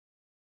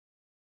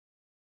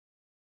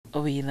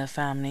We, the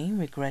family,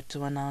 regret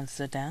to announce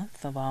the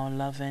death of our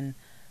loving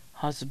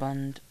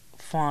husband,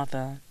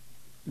 father,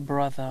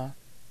 brother,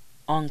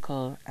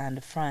 uncle,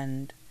 and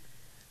friend,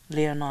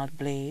 Leonard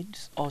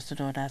Blades, also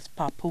known as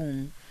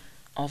Papoom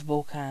of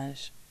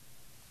Bocage,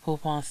 who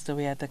passed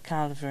away at the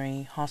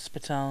Calvary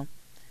Hospital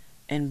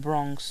in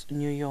Bronx,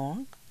 New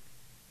York,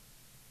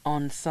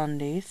 on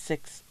Sunday,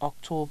 6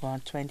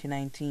 October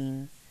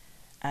 2019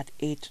 at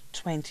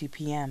 8:20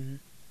 p.m.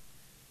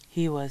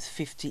 He was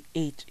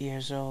 58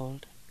 years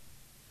old.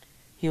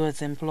 He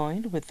was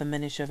employed with the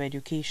Ministry of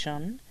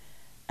Education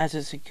as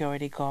a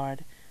security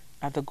guard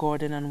at the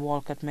Gordon and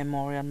Walcott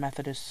Memorial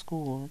Methodist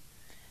School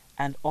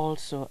and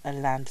also a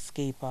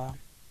landscaper.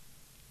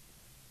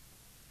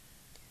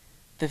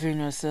 The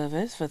funeral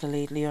service for the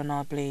late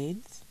Leonard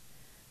Blades,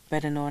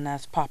 better known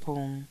as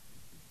Papoom,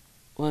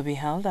 will be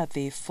held at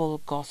the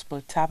Full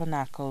Gospel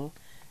Tabernacle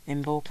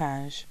in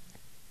Bocage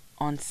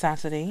on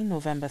Saturday,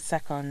 November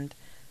 2nd,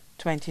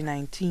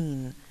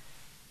 2019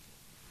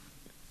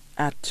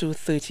 at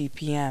 2:30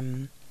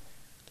 p.m.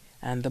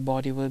 and the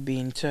body will be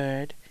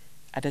interred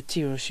at the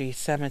Tiroche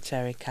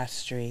Cemetery,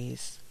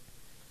 Castries.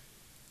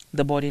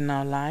 The body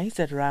now lies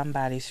at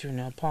Rambally's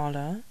Funeral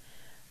Parlor,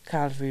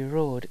 Calvary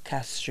Road,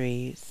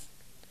 Castries.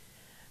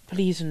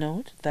 Please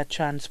note that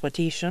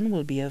transportation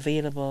will be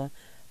available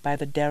by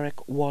the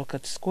Derek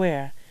Walcott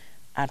Square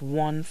at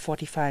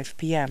 1:45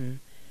 p.m.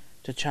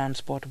 to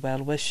transport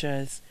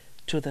well-wishers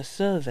to the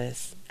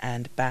service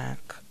and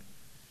back.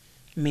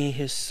 May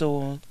his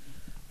soul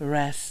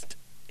rest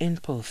in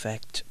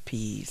perfect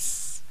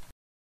peace.